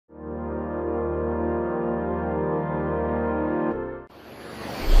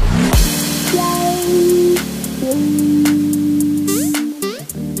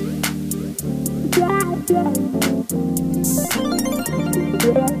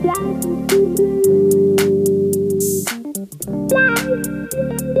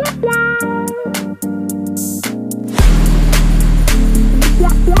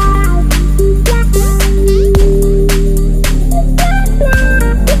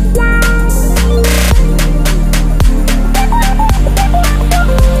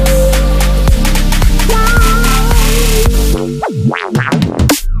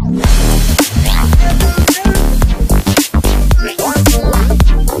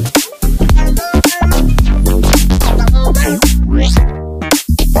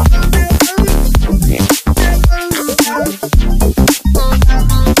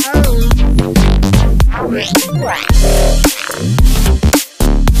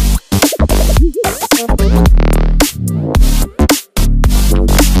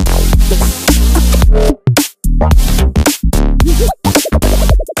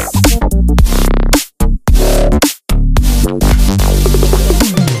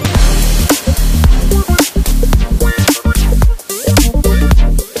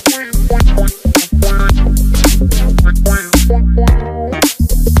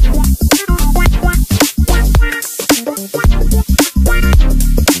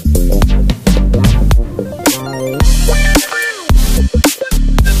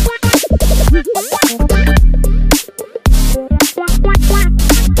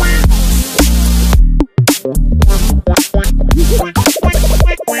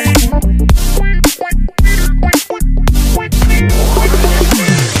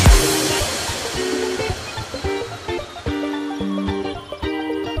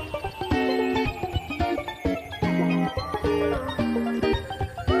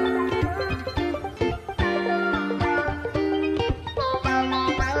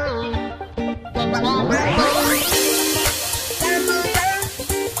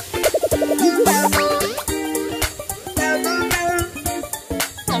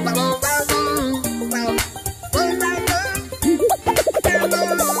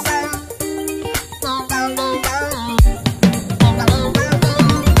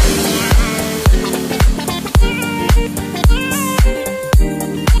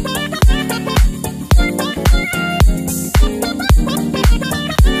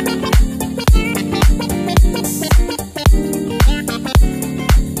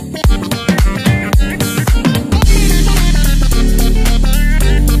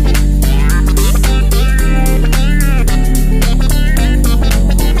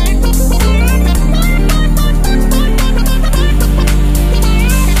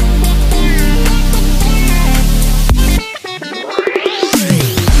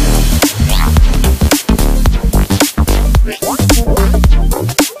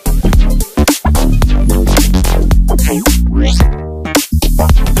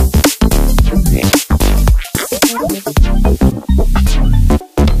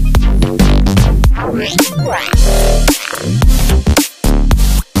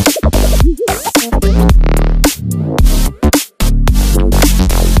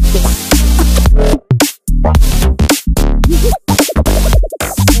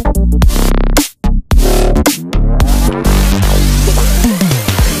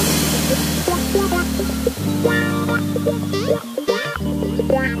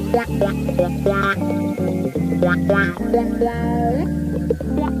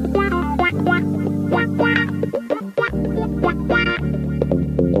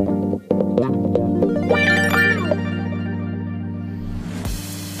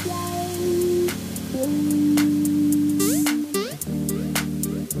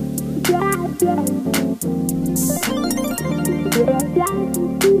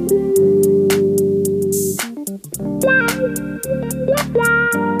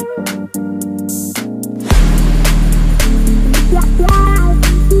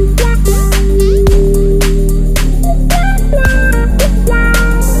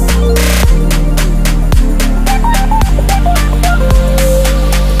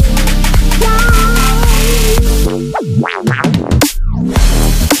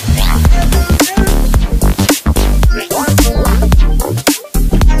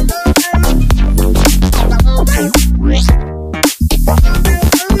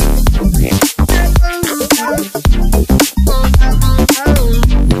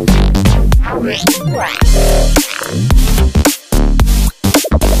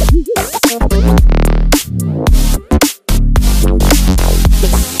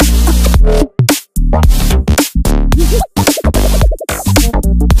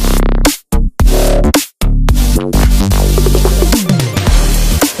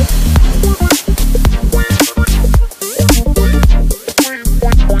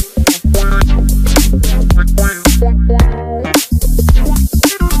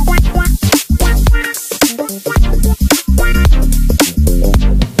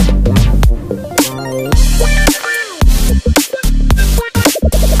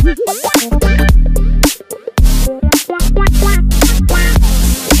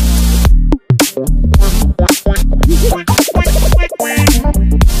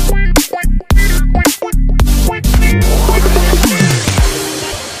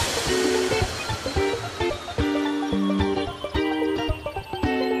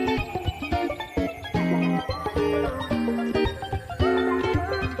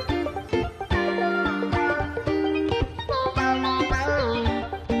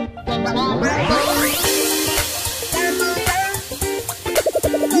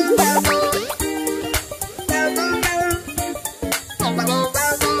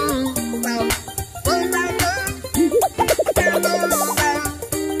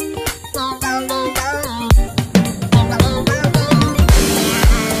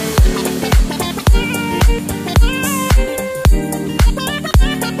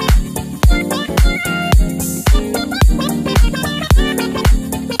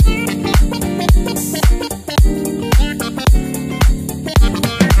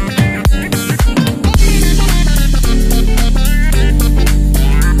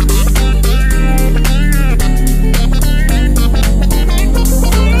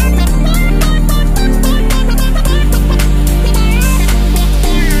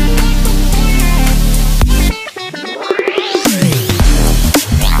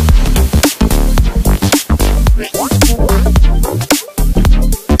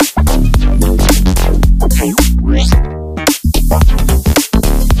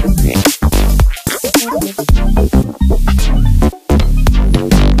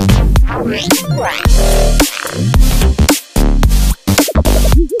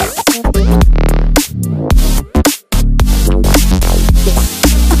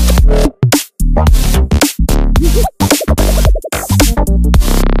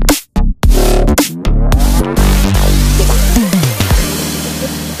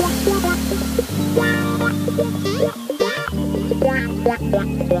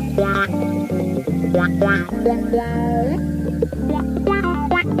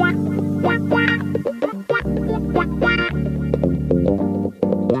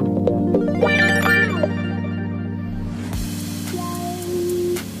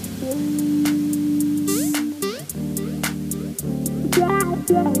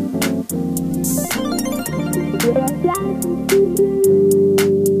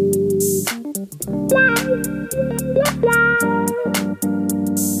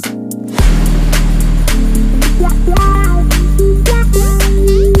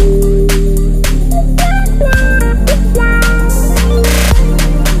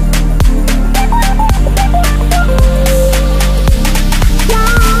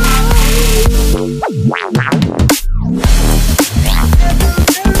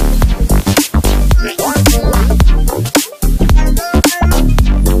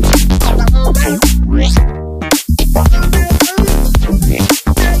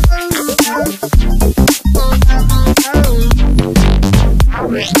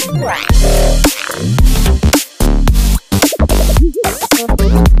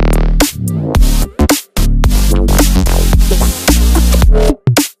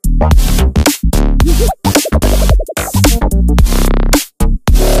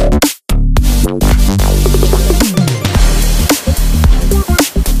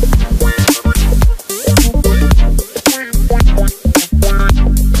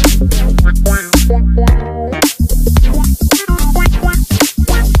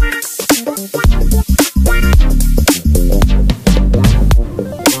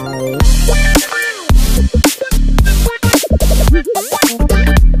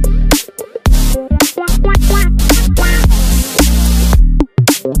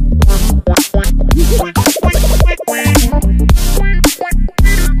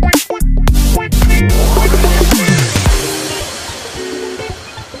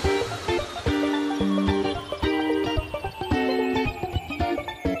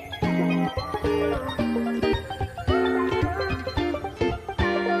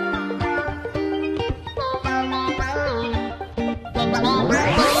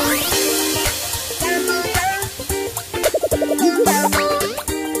Bombay.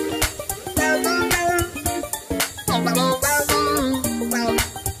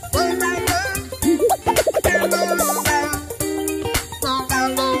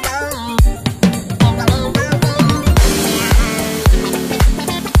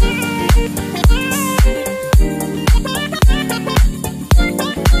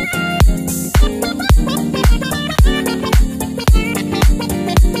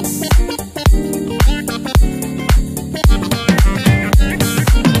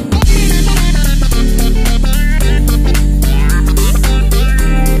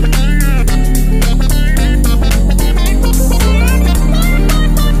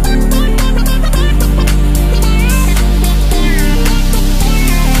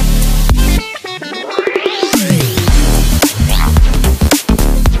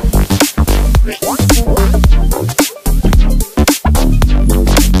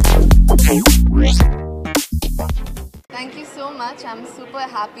 much. I'm super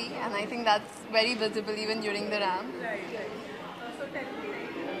happy, and I think that's very visible even during the ramp. Right, right. So tell me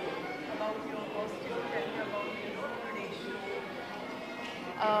about your costume, tell me about your ratio.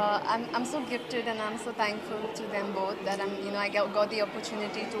 I'm so gifted and I'm so thankful to them both that I got the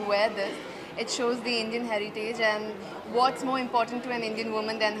opportunity to wear this. It shows the Indian heritage, and what's more important to an Indian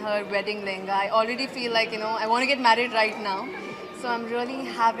woman than her wedding lehenga. I already feel like, I want to get married right now. So I'm really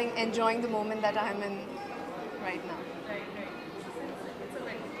enjoying the moment that I'm in right now. Right, right. So since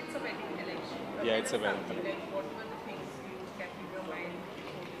it's a wedding collection. Yeah, it's a wedding Something collection. like what were the things you kept in your mind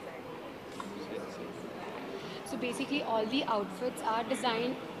before designing? So basically, all the outfits are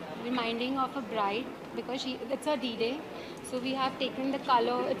designed reminding of a bride because it's a D-Day. So we have taken the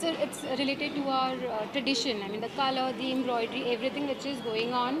color. It's related to our tradition. I mean, the color, the embroidery, everything which is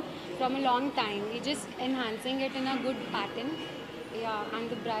going on from a long time. We're just enhancing it in a good pattern. Yeah, and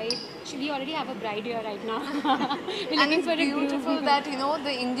the bride. We already have a bride here right now. We're And looking it's for a beautiful groom. that,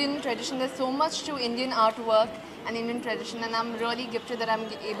 the Indian tradition, there's so much to Indian artwork and Indian tradition, and I'm really gifted that I'm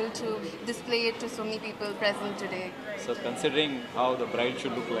able to display it to so many people present today. So considering how the bride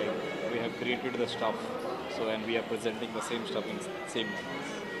should look like, we have created the stuff. So and we are presenting the same stuff in same manners.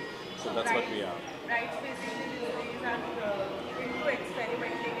 So that's what we are. Brides basically these days are into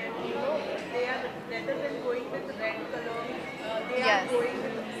experimenting, and they are, rather than going with red color, they Yes. are going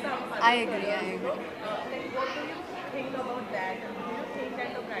with some other I agree, colors, I agree. Like what do you think about that? Do you think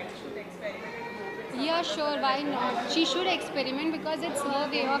that the bride should experiment and go with some Yeah, other sure, color why that they not? have? She should experiment because it's her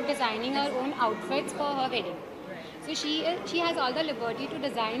way of designing her own outfits for her wedding. So she has all the liberty to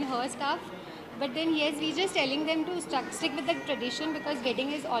design her stuff. But then yes, we're just telling them to stick with the tradition because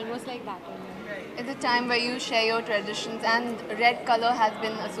wedding is almost like that. It's a time where you share your traditions, and red color has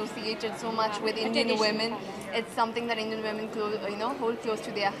been associated so much Yeah, with a Indian tradition women. color. It's something that Indian women, hold close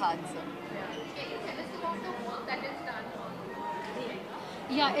to their hearts.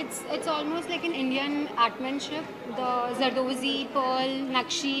 Yeah, it's almost like an Indian artmanship. The Zardozi, Pearl,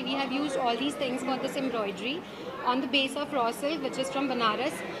 Nakshi, we have used all these things for this embroidery on the base of raw silk, which is from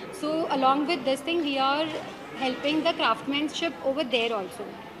Banaras. So along with this thing, we are helping the craftsmanship over there also.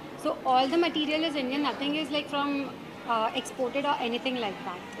 So all the material is Indian. Nothing is like from exported or anything like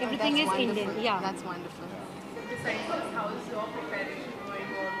that. Oh, Everything that's is wonderful. Indian. Yeah. That's wonderful. So besides this, how is your preparation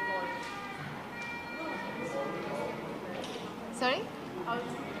going on for? Sorry? How's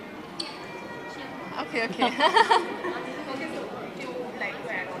Okay, okay. okay? So if you would like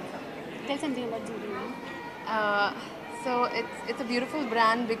to add on something. Tell something about Zuri. So it's a beautiful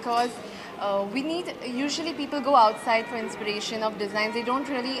brand because usually people go outside for inspiration of designs. They don't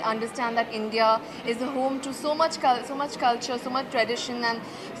really understand that India is a home to so much culture, so much tradition, and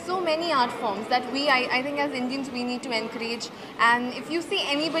so many art forms that I think as Indians we need to encourage. And if you see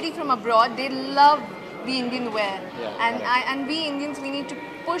anybody from abroad, they love the Indian wear, Yeah, and correct. and we Indians, we need to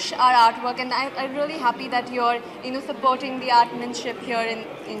push our artwork, and I'm really happy that you're supporting the artmanship here in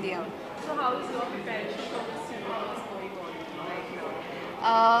India. So how is your preparation for the series going on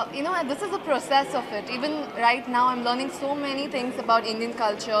right now? This is a process of it. Even right now, I'm learning so many things about Indian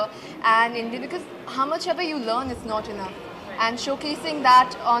culture and Indian, because how much ever you learn is not enough. And showcasing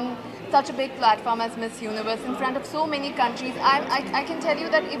that on such a big platform as Miss Universe in front of so many countries, I can tell you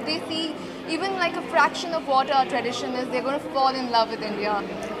that if they see even like a fraction of what our tradition is, they're going to fall in love with India.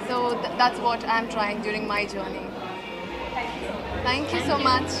 So that's what I'm trying during my journey. Thank you so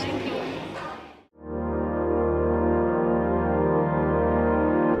much.